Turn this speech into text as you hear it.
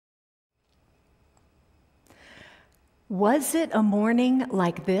Was it a morning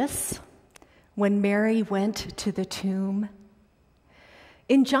like this when Mary went to the tomb?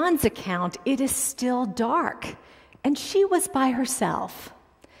 In John's account, it is still dark, and she was by herself.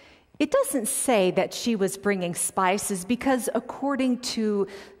 It doesn't say that she was bringing spices because according to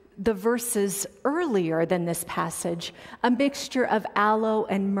the verses earlier than this passage, a mixture of aloe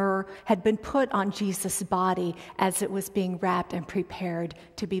and myrrh had been put on Jesus' body as it was being wrapped and prepared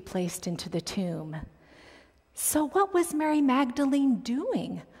to be placed into the tomb. So what was Mary Magdalene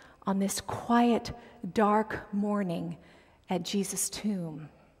doing on this quiet, dark morning at Jesus' tomb?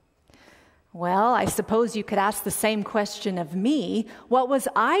 Well, I suppose you could ask the same question of me. What was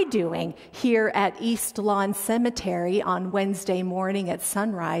I doing here at East Lawn Cemetery on Wednesday morning at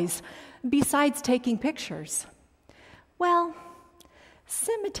sunrise, besides taking pictures? Well,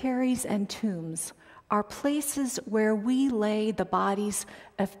 cemeteries and tombs are places where we lay the bodies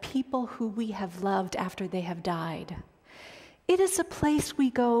of people who we have loved after they have died. It is a place we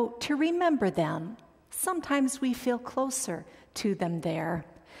go to remember them. Sometimes we feel closer to them there.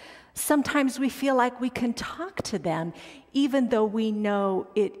 Sometimes we feel like we can talk to them, even though we know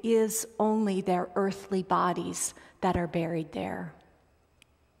it is only their earthly bodies that are buried there.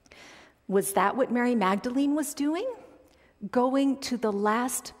 Was that what Mary Magdalene was doing? Going to the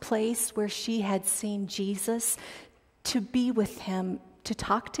last place where she had seen Jesus to be with him, to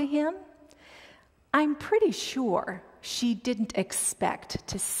talk to him? I'm pretty sure she didn't expect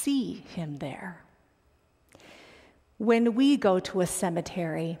to see him there. When we go to a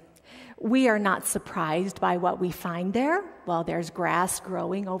cemetery, we are not surprised by what we find there. Well, there's grass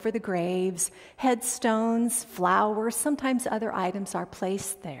growing over the graves, headstones, flowers, sometimes other items are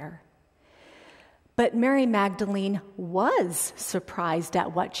placed there. But Mary Magdalene was surprised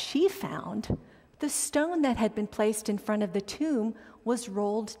at what she found. The stone that had been placed in front of the tomb was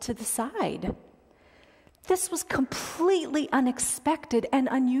rolled to the side. This was completely unexpected and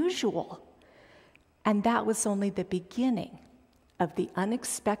unusual. And that was only the beginning of the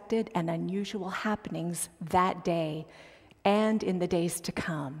unexpected and unusual happenings that day and in the days to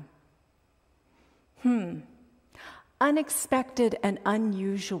come. Unexpected and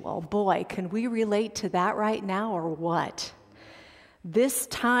unusual. Boy, can we relate to that right now or what? This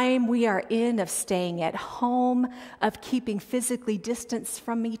time we are in of staying at home, of keeping physically distanced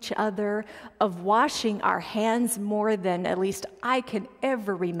from each other, of washing our hands more than at least I can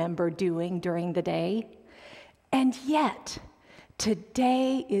ever remember doing during the day. And yet,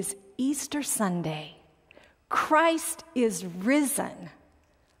 today is Easter Sunday. Christ is risen.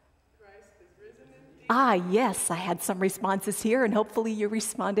 Yes, I had some responses here, and hopefully you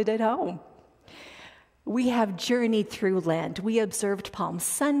responded at home. We have journeyed through Lent. We observed Palm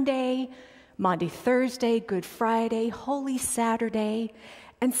Sunday, Maundy Thursday, Good Friday, Holy Saturday.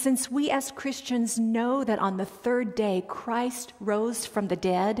 And since we as Christians know that on the third day Christ rose from the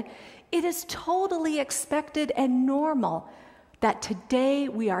dead, it is totally expected and normal that today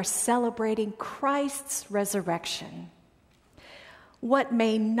we are celebrating Christ's resurrection. What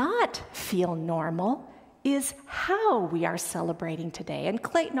may not feel normal is how we are celebrating today. And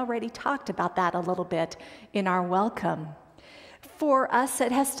Clayton already talked about that a little bit in our welcome. For us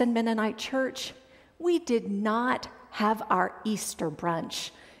at Heston Mennonite Church, we did not have our Easter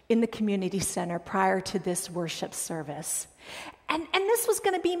brunch in the community center prior to this worship service. And this was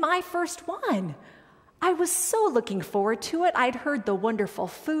going to be my first one. I was so looking forward to it. I'd heard the wonderful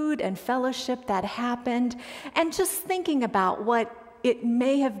food and fellowship that happened, and just thinking about what it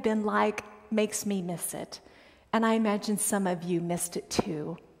may have been like makes me miss it. And I imagine some of you missed it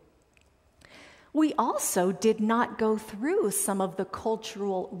too. We also did not go through some of the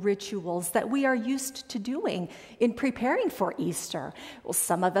cultural rituals that we are used to doing in preparing for Easter. Well,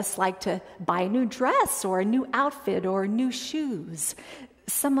 some of us like to buy a new dress or a new outfit or new shoes.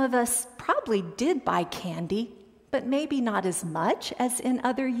 Some of us probably did buy candy, but maybe not as much as in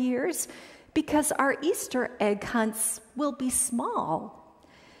other years, because our Easter egg hunts will be small.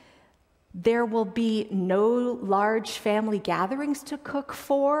 There will be no large family gatherings to cook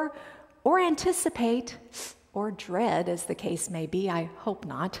for, or anticipate, or dread, as the case may be. I hope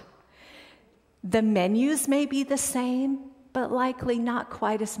not. The menus may be the same, but likely not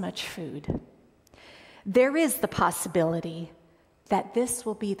quite as much food. There is the possibility that this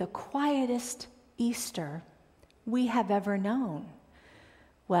will be the quietest Easter we have ever known.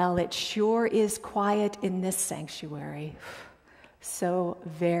 Well, it sure is quiet in this sanctuary. So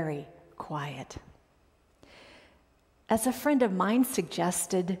very quiet. As a friend of mine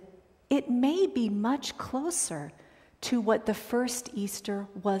suggested, it may be much closer to what the first Easter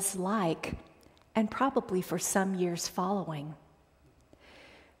was like, and probably for some years following.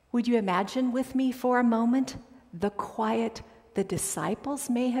 Would you imagine with me for a moment the quiet the disciples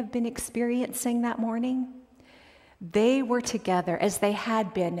may have been experiencing that morning? They were together as they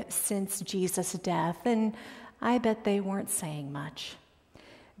had been since Jesus' death, and I bet they weren't saying much.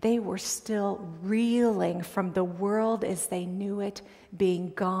 They were still reeling from the world as they knew it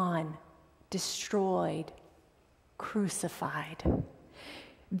being gone, destroyed, crucified.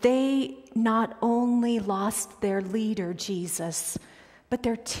 They not only lost their leader, Jesus, but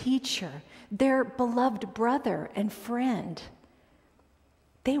their teacher, their beloved brother and friend.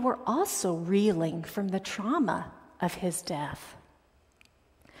 They were also reeling from the trauma of his death.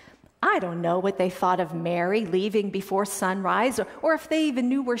 I don't know what they thought of Mary leaving before sunrise, or if they even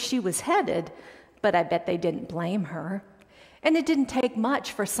knew where she was headed, but I bet they didn't blame her. And it didn't take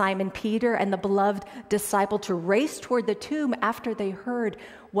much for Simon Peter and the beloved disciple to race toward the tomb after they heard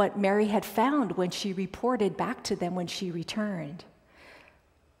what Mary had found when she reported back to them when she returned.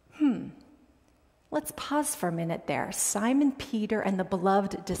 Let's pause for a minute there. Simon Peter and the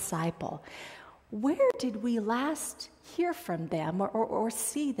beloved disciple. Where did we last hear from them or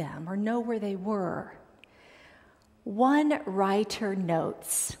see them or know where they were? One writer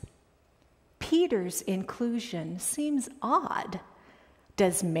notes, Peter's inclusion seems odd.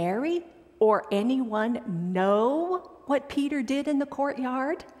 Does Mary or anyone know what Peter did in the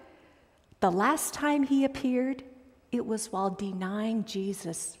courtyard? The last time he appeared, it was while denying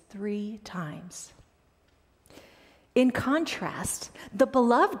Jesus 3 times. In contrast, the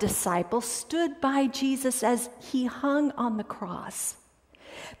beloved disciple stood by Jesus as he hung on the cross.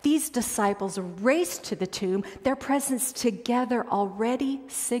 These disciples raced to the tomb, their presence together already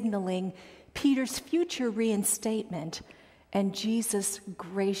signaling Peter's future reinstatement and Jesus'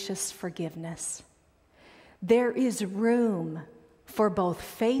 gracious forgiveness. There is room for both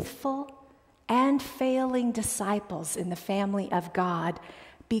faithful and failing disciples in the family of God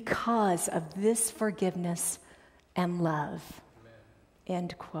because of this forgiveness and love. Amen.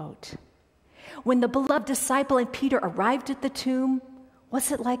 End quote. When the beloved disciple and Peter arrived at the tomb,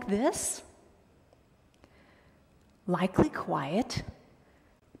 was it like this? Likely quiet,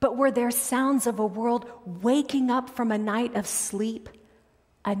 but were there sounds of a world waking up from a night of sleep,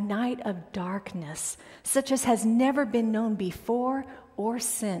 a night of darkness, such as has never been known before or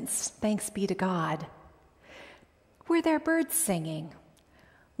since, thanks be to God? Were there birds singing?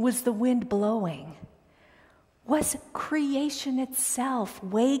 Was the wind blowing? Was creation itself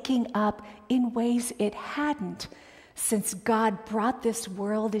waking up in ways it hadn't since God brought this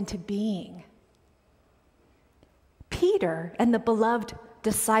world into being? Peter and the beloved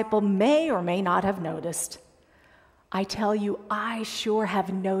disciple may or may not have noticed. I tell you, I sure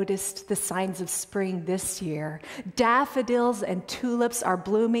have noticed the signs of spring this year. Daffodils and tulips are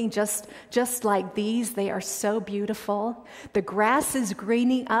blooming just like these. They are so beautiful. The grass is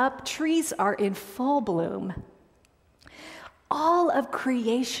greening up. Trees are in full bloom. All of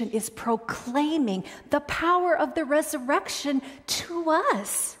creation is proclaiming the power of the resurrection to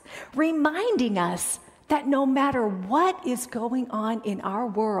us, reminding us that no matter what is going on in our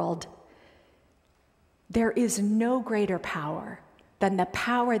world, there is no greater power than the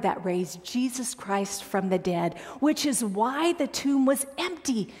power that raised Jesus Christ from the dead, which is why the tomb was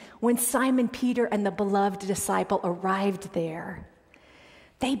empty when Simon Peter and the beloved disciple arrived there.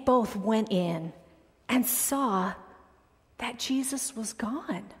 They both went in and saw that Jesus was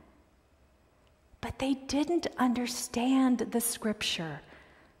gone. But they didn't understand the scripture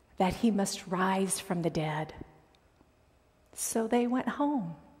that he must rise from the dead. So they went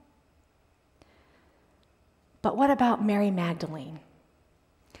home. But what about Mary Magdalene?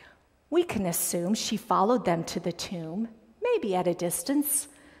 We can assume she followed them to the tomb, maybe at a distance,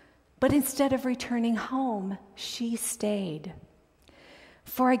 but instead of returning home, she stayed.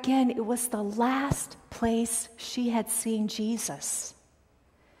 For again, it was the last place she had seen Jesus.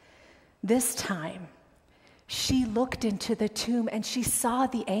 This time, she looked into the tomb and she saw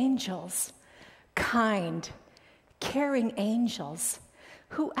the angels, kind, caring angels,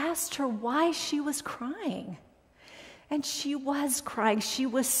 who asked her why she was crying. And she was crying. She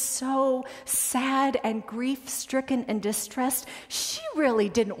was so sad and grief-stricken and distressed. She really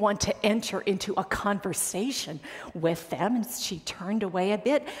didn't want to enter into a conversation with them, and she turned away a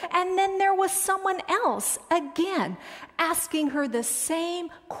bit. And then there was someone else, again, asking her the same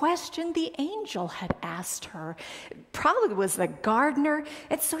question the angel had asked her. Probably was the gardener.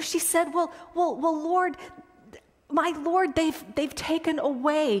 And so she said, well, Lord, my Lord, they've taken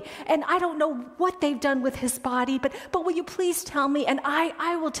away, and I don't know what they've done with his body, but will you please tell me, and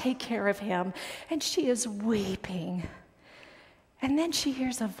I will take care of him. And she is weeping. And then she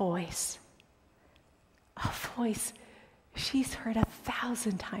hears a voice she's heard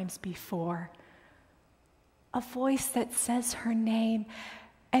 1,000 times before. a voice that says her name,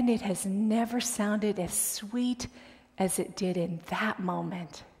 and it has never sounded as sweet as it did in that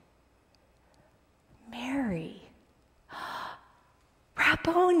moment. Mary,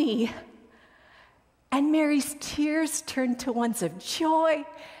 Rabboni. And Mary's tears turned to ones of joy,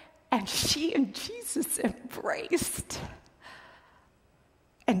 and she and Jesus embraced.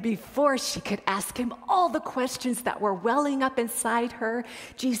 And before she could ask him all the questions that were welling up inside her,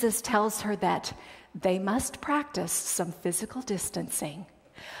 Jesus tells her that they must practice some physical distancing.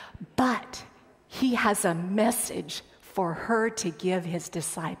 But he has a message for her to give his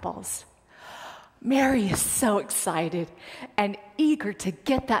disciples. Mary is so excited and eager to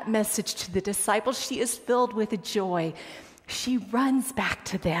get that message to the disciples. She is filled with joy. She runs back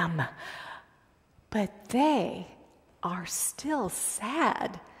to them. But they are still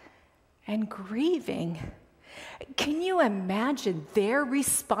sad and grieving. Can you imagine their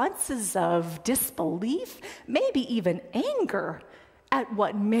responses of disbelief, maybe even anger at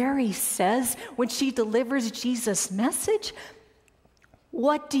what Mary says when she delivers Jesus' message?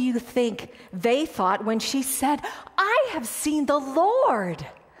 What do you think they thought when she said, "I have seen the Lord"?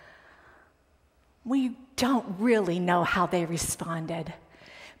 We don't really know how they responded,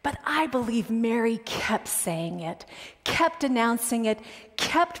 but I believe Mary kept saying it, kept announcing it,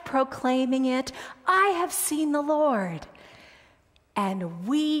 kept proclaiming it. "I have seen the Lord." And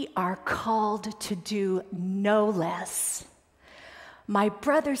we are called to do no less. My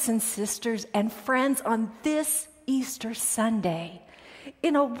brothers and sisters and friends, on this Easter Sunday,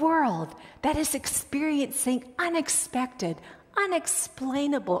 in a world that is experiencing unexpected,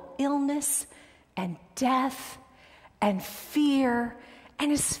 unexplainable illness and death and fear,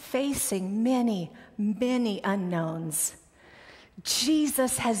 and is facing many, many unknowns,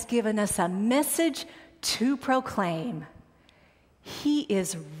 Jesus has given us a message to proclaim. He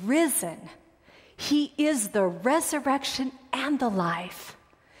is risen. He is the resurrection and the life.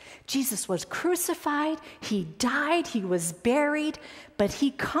 Jesus was crucified, he died, he was buried, but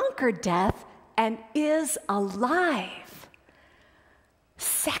he conquered death and is alive.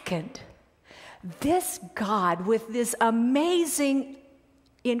 Second, this God with this amazing,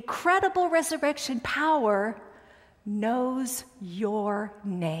 incredible resurrection power knows your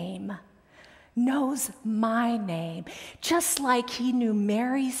name, knows my name. Just like he knew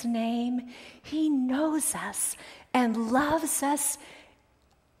Mary's name, he knows us and loves us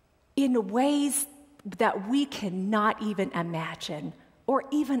in ways that we cannot even imagine or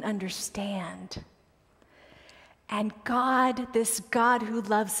even understand. And God, this God who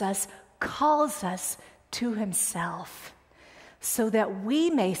loves us, calls us to himself so that we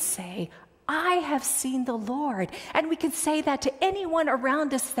may say, "I have seen the Lord." And we can say that to anyone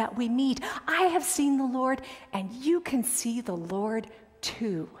around us that we meet. "I have seen the Lord," and you can see the Lord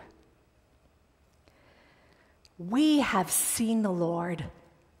too. We have seen the Lord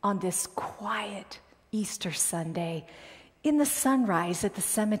on this quiet Easter Sunday in the sunrise at the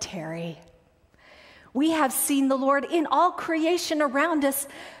cemetery. We have seen the Lord in all creation around us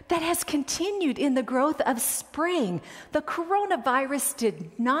that has continued in the growth of spring. The coronavirus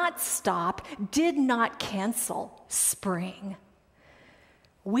did not stop, did not cancel spring.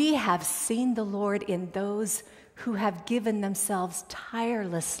 We have seen the Lord in those who have given themselves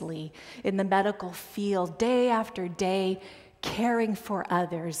tirelessly in the medical field, day after day, caring for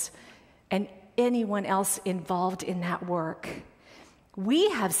others and anyone else involved in that work. We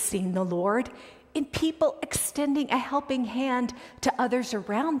have seen the Lord in people extending a helping hand to others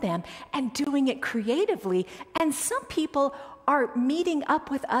around them and doing it creatively. And some people are meeting up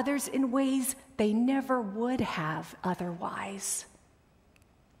with others in ways they never would have otherwise.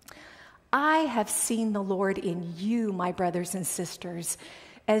 I have seen the Lord in you, my brothers and sisters,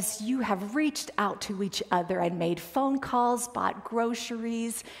 as you have reached out to each other and made phone calls, bought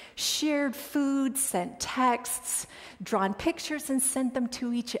groceries, shared food, sent texts, drawn pictures and sent them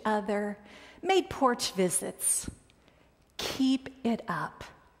to each other, made porch visits. Keep it up.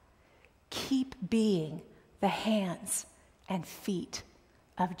 Keep being the hands and feet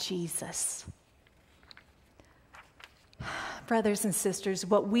of Jesus. Brothers and sisters,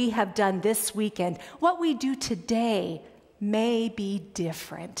 what we have done this weekend, what we do today, may be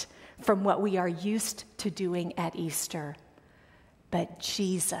different from what we are used to doing at Easter. But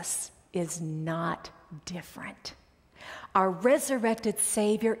Jesus is not different. Our resurrected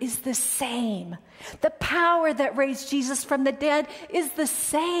Savior is the same. The power that raised Jesus from the dead is the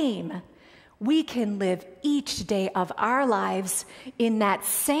same. We can live each day of our lives in that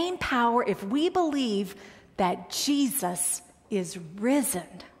same power if we believe that Jesus is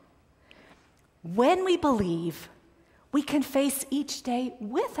risen. When we believe, we can face each day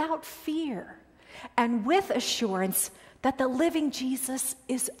without fear and with assurance that the living Jesus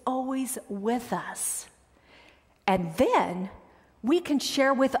is always with us. And then we can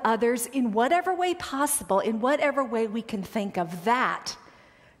share with others in whatever way possible, in whatever way we can think of that,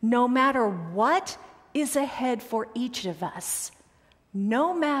 no matter what is ahead for each of us,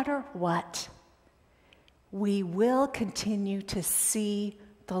 no matter what, we will continue to see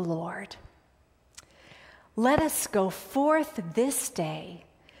the Lord. Let us go forth this day,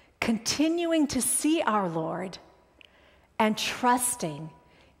 continuing to see our Lord and trusting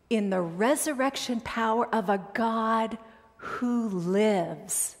in the resurrection power of a God who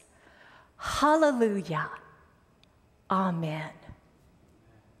lives. Hallelujah. Amen.